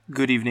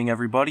Good evening,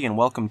 everybody, and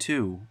welcome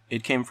to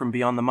It Came From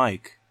Beyond the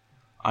Mic.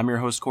 I'm your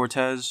host,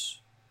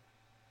 Cortez,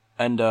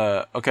 and,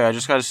 I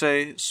just gotta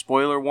say,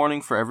 spoiler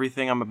warning for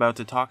everything I'm about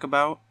to talk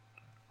about.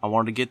 I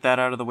wanted to get that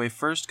out of the way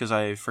first, because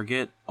I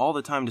forget all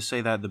the time to say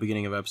that at the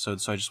beginning of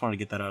episodes, so I just wanted to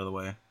get that out of the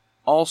way.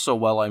 Also,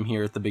 while I'm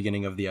here at the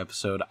beginning of the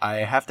episode, I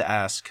have to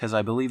ask, because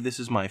I believe this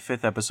is my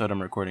 5th episode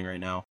I'm recording right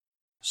now,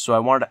 so I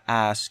wanted to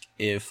ask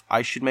if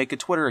I should make a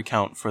Twitter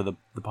account for the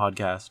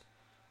podcast.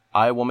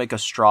 I will make a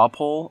straw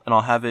poll, and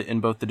I'll have it in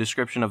both the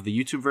description of the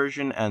YouTube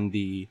version and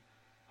the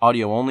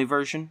audio-only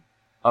version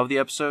of the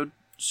episode.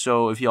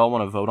 So if y'all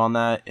want to vote on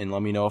that and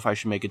let me know if I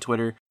should make a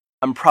Twitter,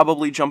 I'm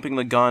probably jumping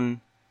the gun.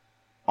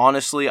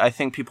 Honestly, I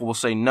think people will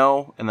say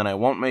no, and then I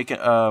won't make it.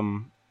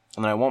 And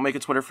then I won't make a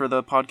Twitter for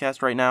the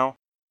podcast right now.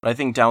 But I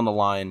think down the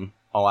line,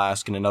 I'll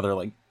ask in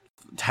another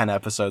 10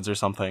 episodes or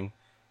something.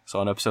 So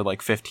on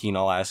episode 15,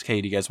 I'll ask,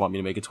 hey, do you guys want me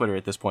to make a Twitter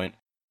at this point?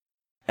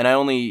 And I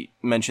only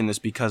mention this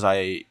because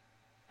I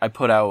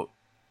put out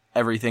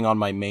everything on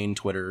my main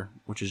Twitter,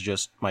 which is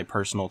just my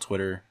personal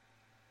Twitter.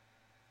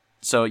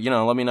 So,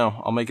 let me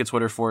know. I'll make a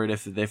Twitter for it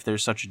if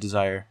there's such a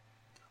desire.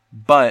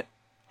 But,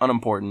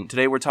 unimportant,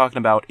 today we're talking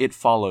about It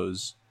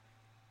Follows,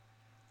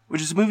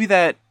 which is a movie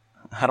that...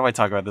 How do I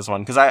talk about this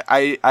one? Because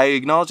I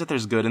acknowledge that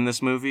there's good in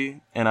this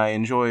movie, and I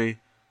enjoy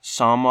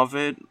some of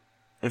it,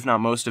 if not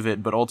most of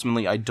it, but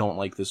ultimately I don't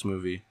like this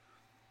movie.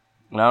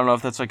 And I don't know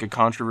if that's a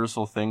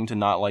controversial thing to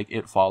not like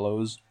It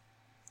Follows.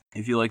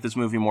 If you like this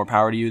movie, more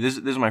power to you. This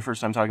is my first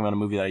time talking about a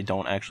movie that I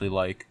don't actually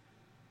like.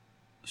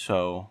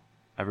 So,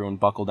 everyone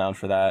buckle down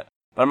for that.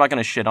 But I'm not going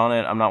to shit on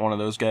it. I'm not one of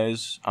those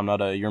guys. I'm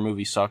not a your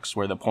movie sucks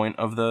where the point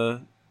of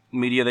the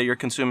media that you're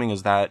consuming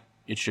is that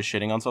it's just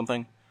shitting on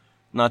something.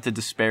 Not to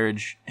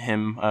disparage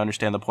him. I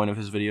understand the point of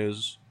his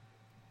videos.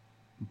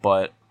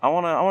 But I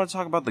want to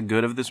talk about the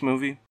good of this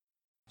movie.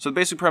 So the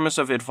basic premise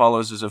of It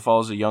Follows is it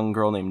follows a young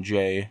girl named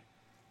Jay.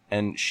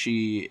 And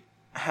she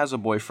has a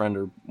boyfriend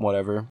or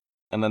whatever.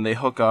 And then they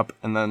hook up,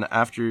 and then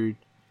after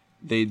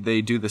they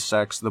do the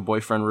sex, the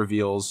boyfriend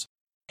reveals,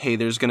 hey,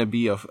 there's going to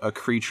be a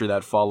creature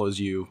that follows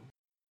you,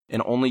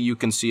 and only you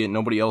can see it,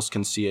 nobody else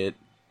can see it,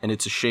 and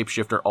it's a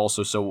shapeshifter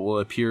also, so it will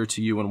appear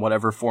to you in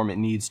whatever form it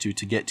needs to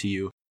get to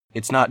you.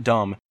 It's not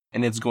dumb,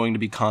 and it's going to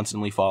be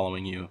constantly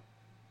following you.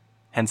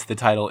 Hence the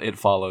title, It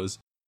Follows.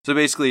 So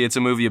basically, it's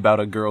a movie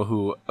about a girl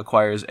who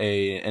acquires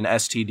an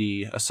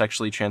STD, a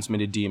sexually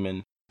transmitted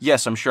demon.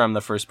 Yes, I'm sure I'm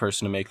the first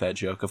person to make that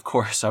joke. Of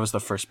course, I was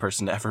the first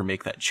person to ever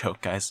make that joke,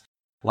 guys.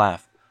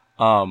 Laugh.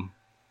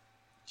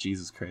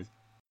 Jesus Christ.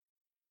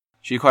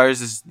 She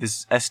acquires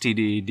this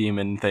STD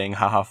demon thing,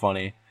 haha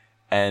funny,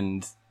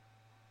 and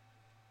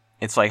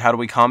it's how do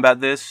we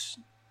combat this?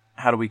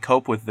 How do we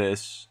cope with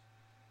this?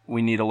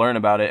 We need to learn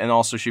about it, and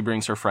also she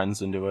brings her friends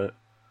into it.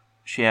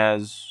 She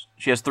has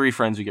 3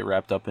 friends who get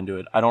wrapped up into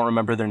it. I don't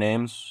remember their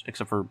names,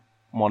 except for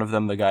one of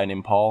them, the guy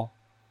named Paul,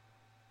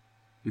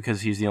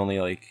 because he's the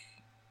only,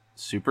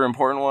 super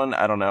important one.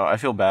 I don't know. I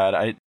feel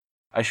bad.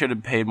 I should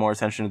have paid more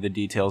attention to the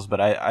details, but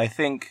I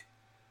think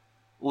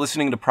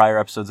listening to prior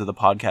episodes of the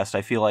podcast,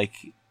 I feel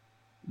like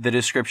the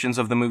descriptions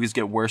of the movies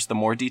get worse the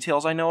more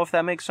details I know, if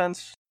that makes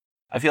sense.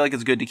 I feel like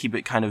it's good to keep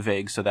it kind of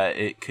vague so that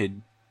it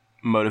could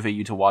motivate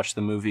you to watch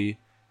the movie,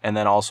 and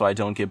then also I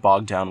don't get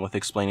bogged down with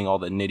explaining all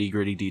the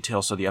nitty-gritty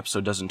details so the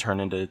episode doesn't turn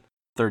into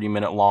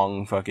 30-minute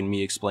long fucking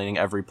me explaining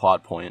every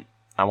plot point.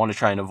 I want to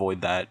try and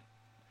avoid that.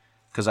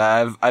 Because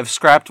I've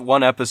scrapped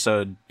one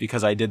episode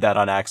because I did that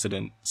on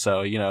accident.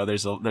 So,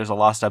 there's a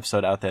lost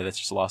episode out there that's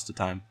just lost to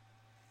time.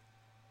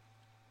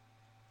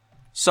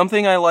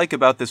 Something I like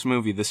about this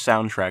movie, the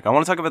soundtrack. I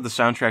want to talk about the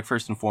soundtrack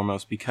first and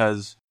foremost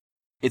because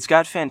it's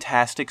got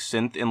fantastic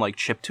synth and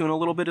chiptune a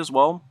little bit as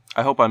well.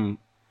 I hope I'm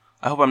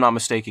not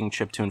mistaking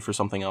chiptune for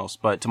something else,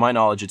 but to my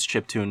knowledge it's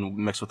chiptune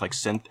mixed with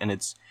synth, and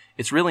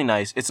it's really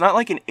nice. It's not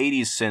an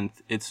 80s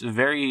synth. It's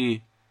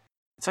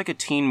like a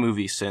teen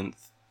movie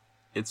synth.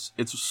 It's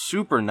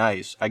super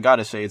nice. I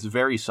gotta say, it's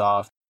very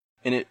soft.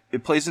 And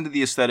it plays into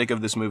the aesthetic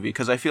of this movie,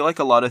 because I feel like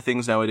a lot of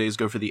things nowadays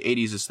go for the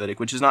 80s aesthetic,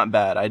 which is not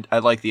bad. I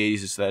like the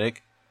 80s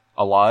aesthetic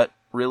a lot,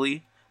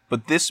 really.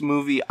 But this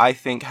movie, I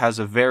think, has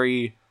a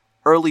very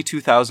early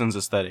 2000s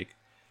aesthetic,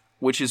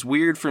 which is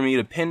weird for me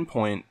to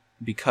pinpoint,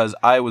 because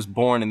I was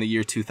born in the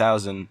year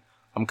 2000.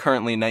 I'm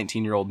currently a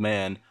 19-year-old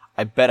man.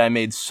 I bet I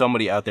made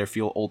somebody out there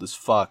feel old as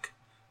fuck.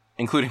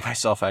 Including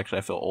myself, actually.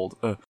 I feel old.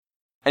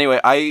 Anyway,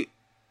 I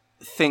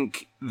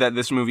think that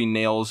this movie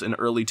nails an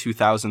early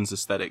 2000s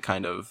aesthetic,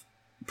 kind of.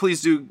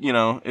 Please do,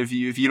 if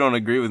you don't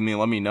agree with me,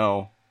 let me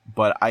know.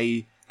 But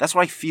that's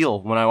what I feel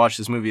when I watch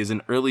this movie, is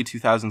an early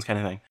 2000s kind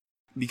of thing.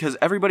 Because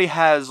everybody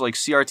has,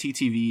 CRT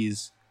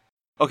TVs.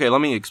 Okay,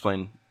 let me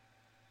explain.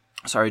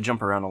 Sorry, I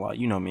jump around a lot,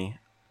 you know me.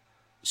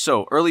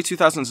 So, early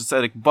 2000s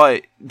aesthetic,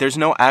 but there's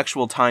no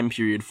actual time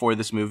period for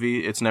this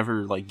movie. It's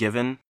never,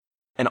 given.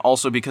 And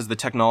also because the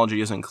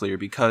technology isn't clear,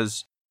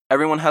 because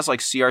everyone has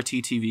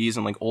CRT TVs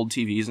and old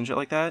TVs and shit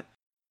like that.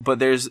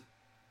 But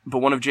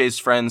one of Jay's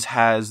friends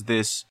has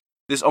this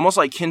almost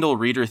Kindle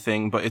Reader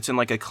thing, but it's in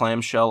a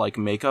clamshell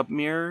makeup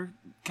mirror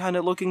kind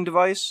of looking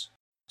device.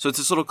 So it's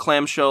this little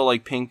clamshell,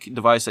 like, pink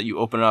device that you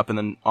open up, and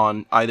then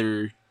on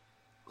either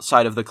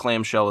side of the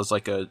clamshell is,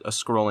 like, a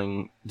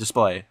scrolling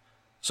display.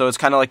 So it's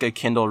kind of like a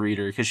Kindle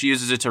reader, because she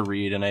uses it to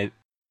read, and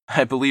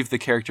I believe the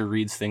character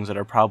reads things that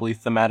are probably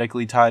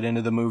thematically tied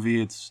into the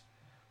movie. It's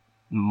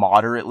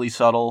moderately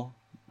subtle,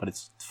 but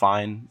it's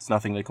fine. It's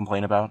nothing to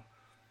complain about.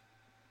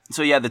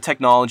 So yeah, the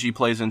technology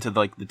plays into,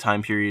 like, the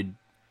time period,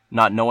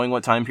 not knowing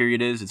what time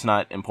period is. It's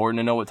not important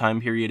to know what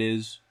time period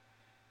is.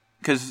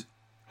 Because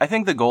I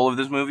think the goal of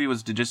this movie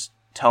was to just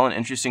tell an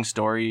interesting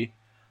story.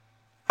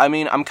 I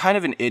mean, I'm kind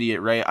of an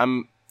idiot, right?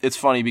 It's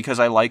funny because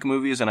I like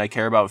movies and I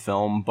care about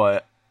film,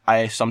 but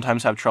I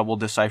sometimes have trouble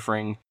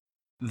deciphering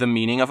the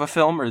meaning of a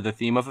film or the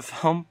theme of a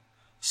film.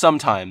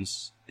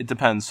 Sometimes. It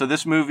depends. So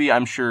this movie,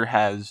 I'm sure,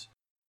 has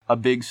a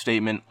big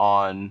statement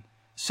on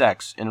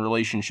sex and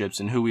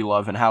relationships and who we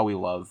love and how we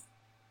love.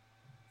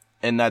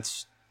 And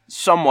that's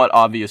somewhat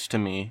obvious to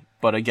me.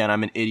 But again,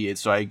 I'm an idiot,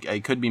 so I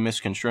could be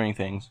misconstruing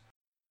things.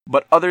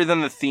 But other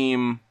than the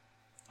theme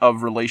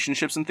of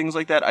relationships and things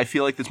like that, I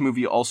feel like this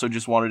movie also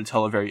just wanted to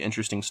tell a very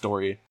interesting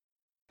story.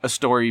 A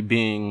story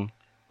being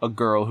a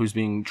girl who's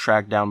being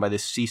tracked down by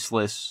this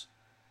ceaseless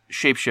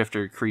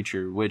shapeshifter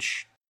creature,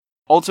 which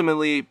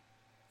ultimately,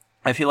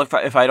 I feel like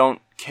if I don't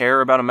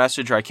care about a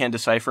message or I can't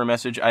decipher a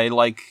message, I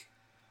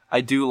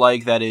do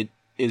like that it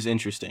is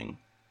interesting.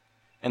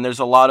 And there's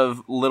a lot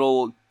of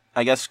little,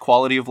 I guess,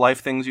 quality of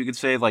life things you could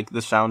say, like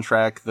the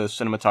soundtrack, the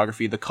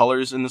cinematography, the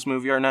colors in this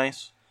movie are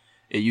nice.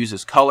 It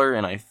uses color,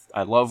 and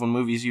I love when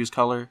movies use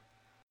color.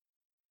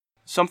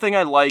 Something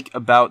I like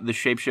about the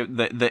shapeshift,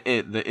 the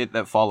it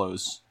that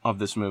follows of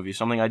this movie,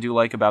 something I do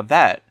like about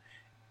that,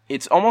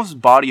 it's almost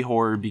body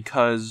horror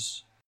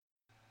because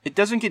it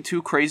doesn't get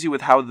too crazy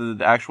with how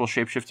the actual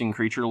shapeshifting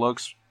creature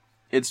looks.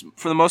 It's,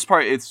 for the most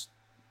part, it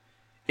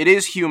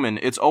is human.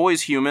 It's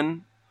always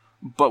human,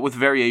 but with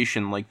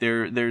variation. Like,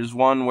 there's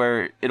one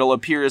where it'll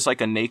appear as, like,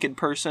 a naked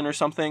person or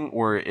something,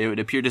 or it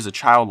appeared as a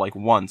child, like,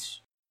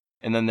 once.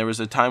 And then there was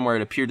a time where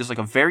it appeared as, like,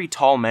 a very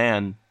tall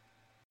man.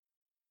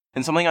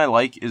 And something I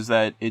like is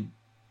that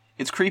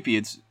it's creepy.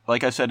 It's,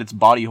 like I said, it's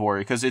body horror,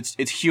 because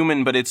it's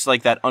human, but it's,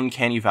 like, that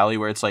uncanny valley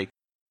where it's, like,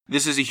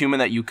 this is a human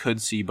that you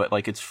could see, but,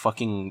 like, it's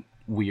fucking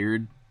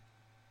weird.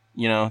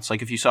 You know, it's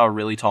like if you saw a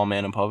really tall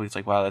man in public, it's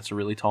like, wow, that's a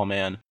really tall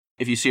man.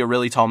 If you see a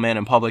really tall man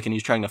in public and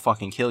he's trying to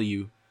fucking kill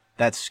you,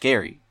 that's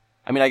scary.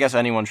 I mean, I guess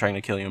anyone trying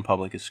to kill you in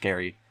public is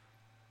scary.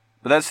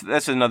 But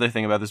that's another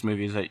thing about this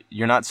movie, is that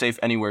you're not safe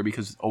anywhere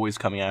because it's always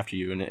coming after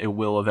you, and it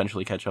will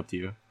eventually catch up to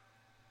you.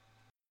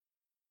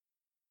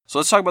 So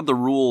let's talk about the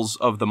rules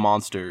of the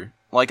monster.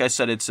 Like I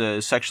said, it's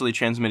a sexually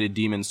transmitted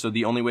demon, so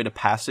the only way to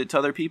pass it to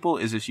other people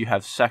is if you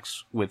have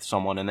sex with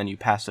someone, and then you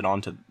pass it on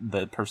to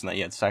the person that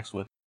you had sex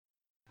with.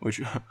 Which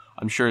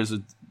I'm sure is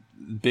a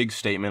big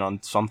statement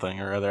on something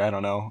or other, I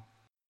don't know.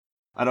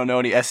 I don't know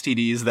any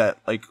STDs that,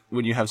 like,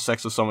 when you have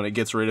sex with someone, it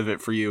gets rid of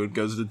it for you and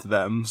goes to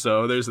them,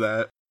 so there's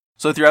that.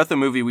 So throughout the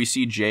movie, we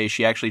see Jay,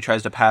 she actually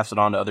tries to pass it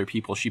on to other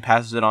people. She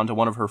passes it on to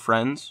one of her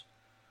friends,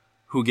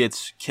 who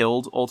gets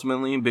killed,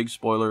 ultimately. Big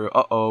spoiler,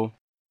 uh-oh.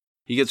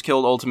 He gets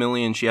killed,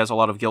 ultimately, and she has a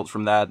lot of guilt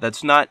from that.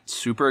 That's not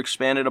super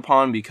expanded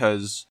upon,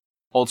 because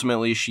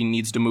ultimately she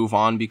needs to move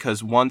on,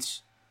 because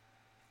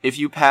if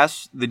you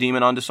pass the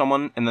demon on to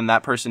someone, and then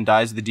that person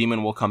dies, the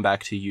demon will come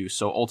back to you.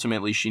 So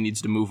ultimately, she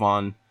needs to move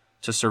on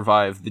to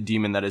survive the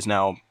demon that is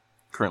now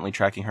currently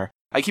tracking her.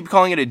 I keep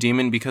calling it a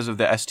demon because of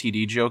the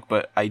STD joke,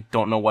 but I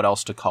don't know what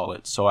else to call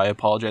it. So I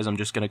apologize, I'm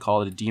just going to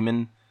call it a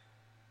demon.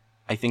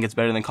 I think it's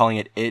better than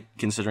calling it,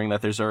 considering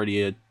that there's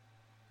already a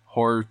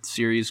horror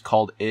series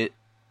called It.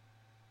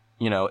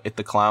 You know, It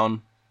the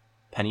Clown.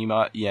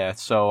 Pennymot. Yeah,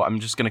 so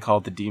I'm just going to call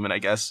it the demon, I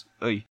guess.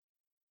 Oy.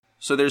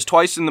 So there's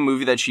twice in the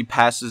movie that she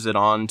passes it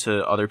on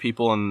to other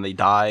people and they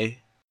die.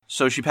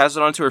 So she passes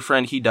it on to her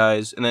friend, he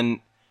dies, and then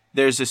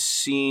there's a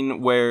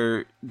scene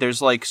where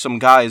there's, like, some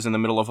guys in the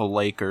middle of a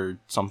lake or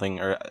something,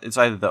 or it's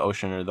either the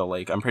ocean or the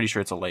lake. I'm pretty sure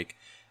it's a lake.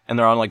 And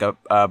they're on, like,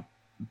 a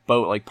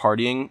boat, like,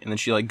 partying, and then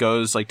she, like,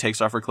 goes, like,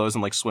 takes off her clothes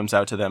and, like, swims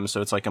out to them,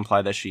 so it's, like,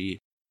 implied that she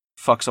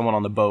fucks someone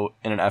on the boat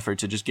in an effort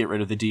to just get rid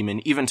of the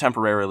demon, even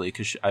temporarily,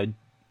 because I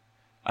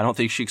don't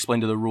think she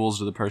explained the rules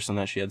to the person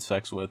that she had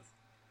sex with.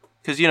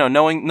 Because, you know,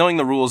 knowing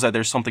the rules that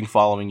there's something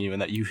following you and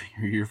that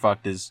you're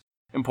fucked is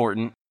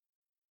important.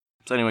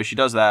 So anyway, she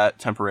does that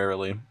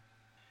temporarily.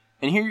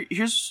 And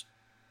here's...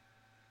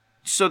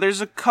 So there's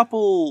a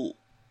couple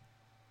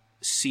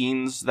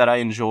scenes that I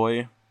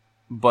enjoy,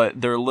 but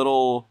they're a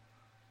little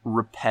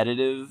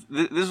repetitive.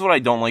 This is what I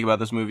don't like about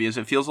this movie, is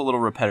it feels a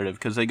little repetitive,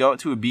 because they go out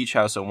to a beach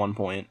house at one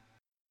point,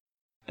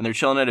 and they're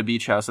chilling at a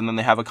beach house, and then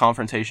they have a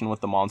confrontation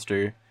with the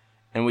monster.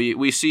 And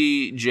we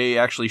see Jay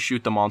actually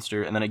shoot the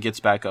monster, and then it gets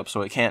back up,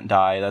 so it can't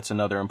die. That's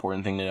another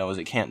important thing to know, is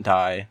it can't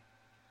die.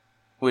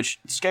 Which,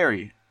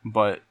 scary,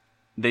 but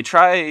they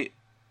try...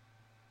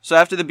 So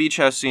after the beach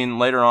house scene,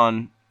 later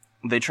on,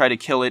 they try to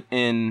kill it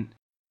in...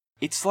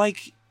 It's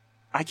like...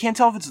 I can't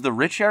tell if it's the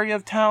rich area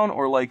of town,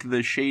 or, like,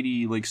 the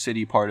shady, like,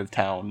 city part of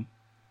town.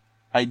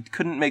 I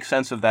couldn't make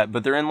sense of that,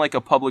 but they're in, like, a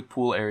public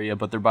pool area,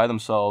 but they're by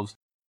themselves.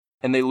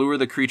 and they lure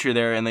the creature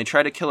there, and they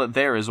try to kill it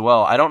there as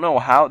well. I don't know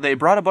how. They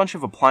brought a bunch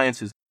of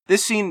appliances.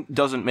 This scene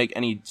doesn't make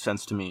any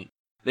sense to me.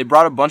 They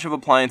brought a bunch of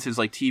appliances,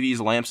 like TVs,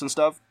 lamps, and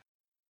stuff,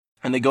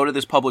 and they go to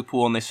this public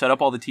pool, and they set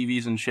up all the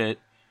TVs and shit,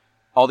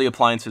 all the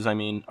appliances,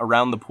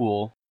 around the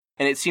pool,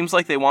 and it seems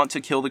like they want to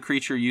kill the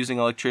creature using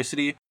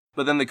electricity,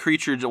 but then the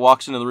creature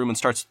walks into the room and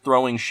starts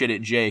throwing shit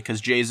at Jay,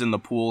 because Jay's in the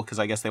pool, because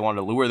I guess they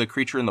wanted to lure the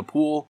creature in the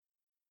pool.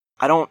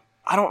 I don't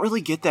really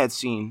get that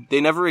scene.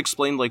 They never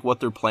explained, like, what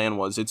their plan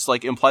was. It's,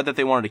 like, implied that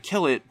they wanted to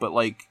kill it, but,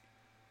 like,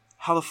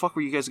 how the fuck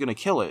were you guys gonna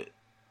kill it?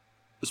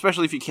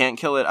 Especially if you can't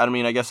kill it.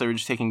 I guess they were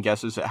just taking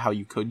guesses at how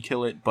you could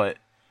kill it, but...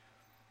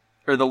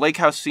 Or the lake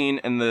house scene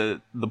and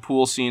the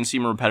pool scene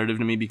seem repetitive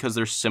to me because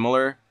they're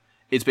similar.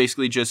 It's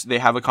basically just they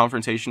have a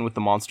confrontation with the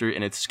monster,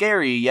 and it's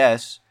scary,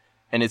 yes,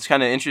 and it's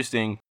kind of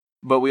interesting,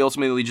 but we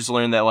ultimately just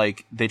learn that,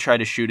 like, they try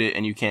to shoot it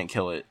and you can't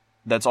kill it.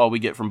 That's all we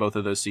get from both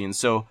of those scenes.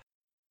 So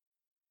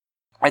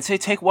I'd say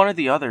take one or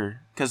the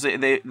other, because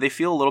they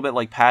feel a little bit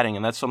like padding,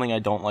 and that's something I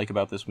don't like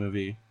about this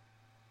movie.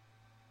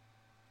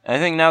 And I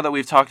think now that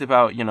we've talked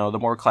about, the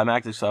more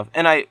climactic stuff,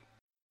 and I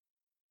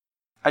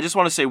just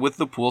want to say, with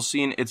the pool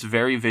scene, it's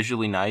very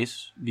visually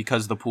nice,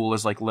 because the pool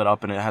is, like, lit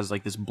up, and it has,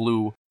 like, this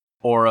blue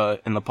aura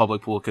in the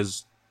public pool,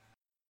 because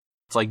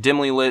it's, like,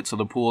 dimly lit, so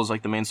the pool is,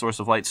 like, the main source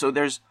of light. So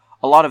there's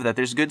a lot of that.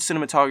 There's good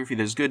cinematography,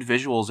 there's good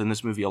visuals in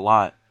this movie a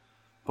lot.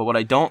 But what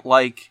I don't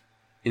like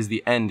is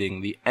the ending.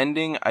 The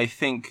ending, I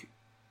think,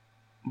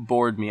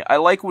 bored me. I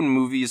like when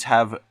movies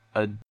have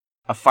a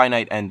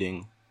finite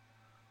ending.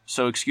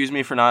 So excuse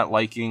me for not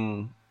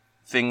liking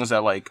things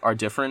that, like, are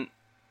different.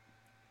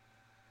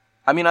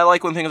 I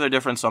like when things are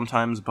different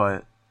sometimes,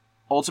 but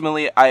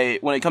ultimately,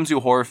 when it comes to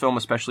a horror film,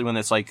 especially when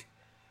it's, like,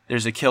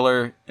 there's a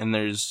killer and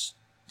there's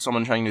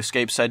someone trying to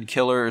escape said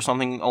killer or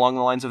something along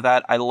the lines of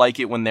that, I like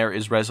it when there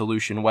is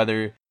resolution,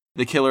 whether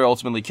the killer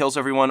ultimately kills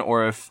everyone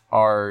or if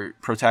our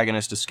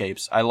protagonist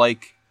escapes. I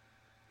like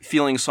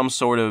feeling some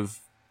sort of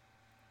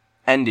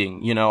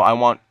ending, I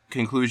want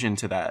conclusion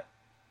to that.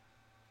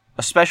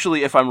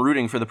 Especially if I'm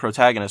rooting for the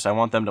protagonist, I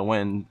want them to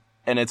win.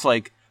 And it's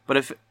like,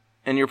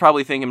 and you're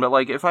probably thinking, but,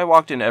 like, if I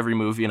walked into every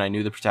movie and I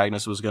knew the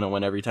protagonist was going to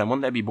win every time,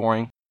 wouldn't that be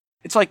boring?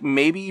 It's like,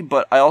 maybe,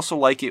 but I also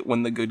like it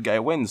when the good guy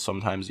wins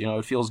sometimes,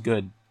 it feels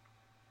good.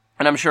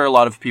 And I'm sure a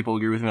lot of people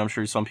agree with me, I'm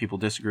sure some people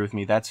disagree with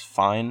me, that's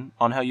fine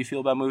on how you feel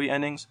about movie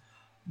endings,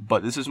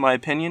 but this is my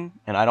opinion,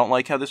 and I don't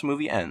like how this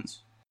movie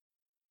ends.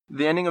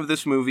 The ending of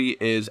this movie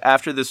is,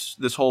 after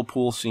this whole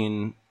pool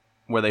scene,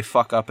 where they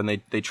fuck up and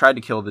they tried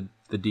to kill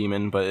the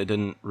demon, but it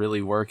didn't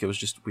really work, it was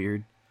just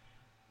weird.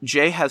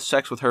 Jay has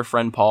sex with her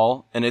friend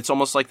Paul, and it's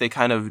almost like they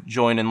kind of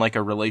join in, like,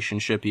 a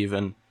relationship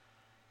even.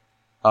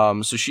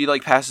 So she,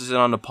 like, passes it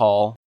on to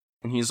Paul,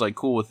 and he's, like,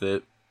 cool with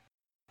it.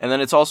 And then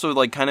it's also,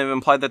 like, kind of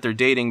implied that they're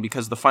dating,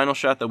 because the final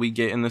shot that we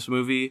get in this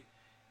movie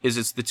is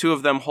it's the two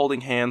of them holding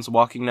hands,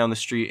 walking down the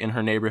street in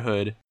her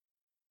neighborhood.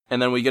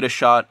 And then we get a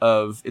shot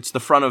of, it's the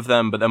front of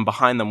them, but then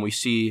behind them we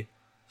see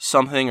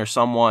something or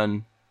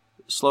someone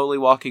slowly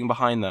walking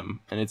behind them.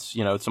 And it's,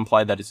 it's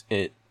implied that it's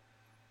it.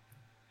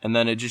 And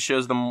then it just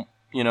shows them,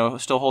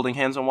 still holding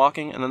hands and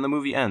walking, and then the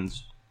movie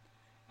ends.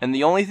 And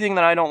the only thing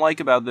that I don't like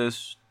about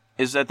this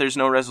is that there's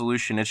no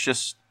resolution.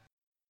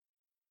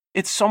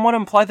 It's somewhat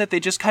implied that they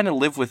just kind of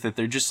live with it.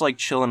 They're just, like,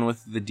 chilling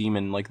with the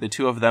demon. Like, the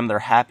two of them, they're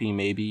happy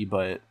maybe,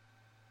 but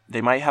they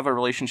might have a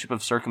relationship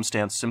of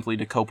circumstance simply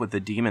to cope with the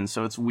demon,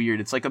 so it's weird.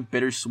 It's like a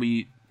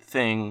bittersweet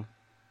thing.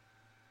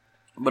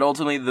 But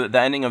ultimately, the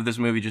ending of this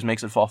movie just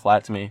makes it fall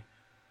flat to me.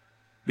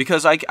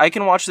 Because I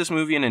can watch this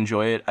movie and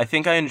enjoy it. I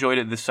think I enjoyed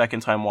it the second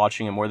time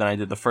watching it more than I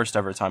did the first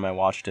ever time I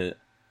watched it.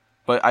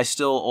 But I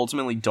still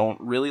ultimately don't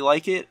really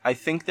like it. I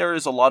think there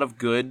is a lot of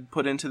good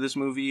put into this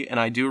movie, and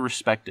I do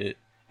respect it.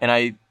 And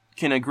I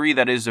can agree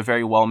that it is a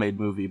very well-made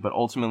movie, but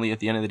ultimately, at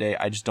the end of the day,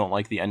 I just don't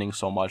like the ending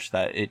so much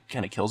that it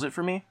kind of kills it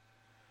for me.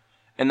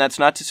 And that's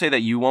not to say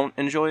that you won't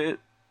enjoy it,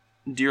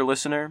 dear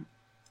listener.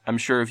 I'm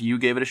sure if you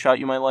gave it a shot,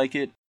 you might like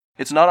it.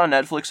 It's not on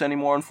Netflix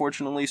anymore,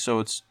 unfortunately, so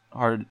it's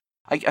hard.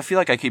 I feel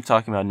like I keep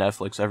talking about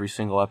Netflix every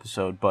single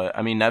episode, but,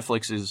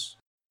 Netflix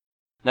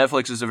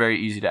is a very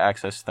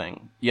easy-to-access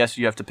thing. Yes,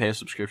 you have to pay a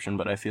subscription,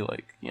 but I feel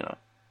like,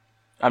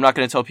 I'm not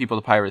going to tell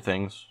people to pirate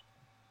things,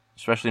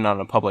 especially not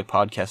on a public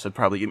podcast. It'd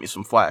probably give me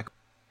some flack.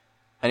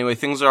 Anyway,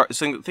 things are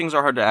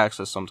hard to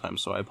access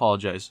sometimes, so I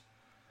apologize.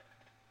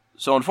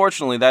 So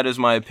unfortunately, that is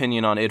my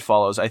opinion on It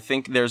Follows. I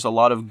think there's a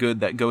lot of good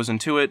that goes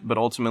into it, but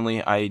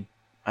ultimately, I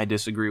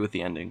disagree with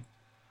the ending.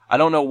 I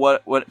don't know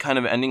what kind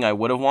of ending I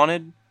would have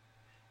wanted.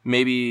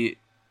 Maybe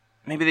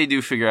they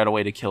do figure out a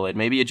way to kill it.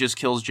 Maybe it just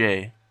kills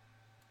Jay.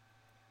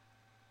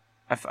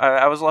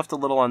 I was left a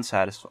little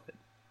unsatisfied.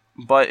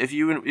 But if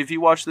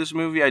you watch this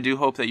movie, I do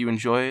hope that you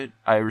enjoy it.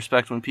 I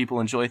respect when people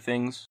enjoy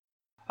things.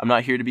 I'm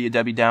not here to be a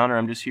Debbie Downer.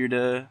 I'm just here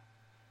to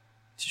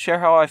share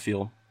how I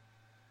feel.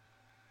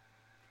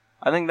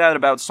 I think that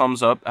about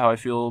sums up how I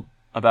feel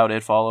about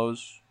It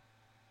Follows.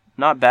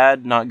 Not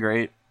bad, not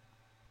great.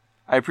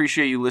 I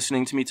appreciate you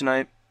listening to me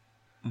tonight.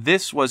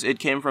 This was It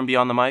Came From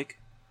Beyond the Mic.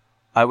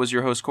 I was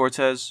your host,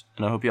 Cortez,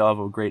 and I hope you all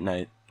have a great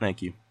night.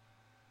 Thank you.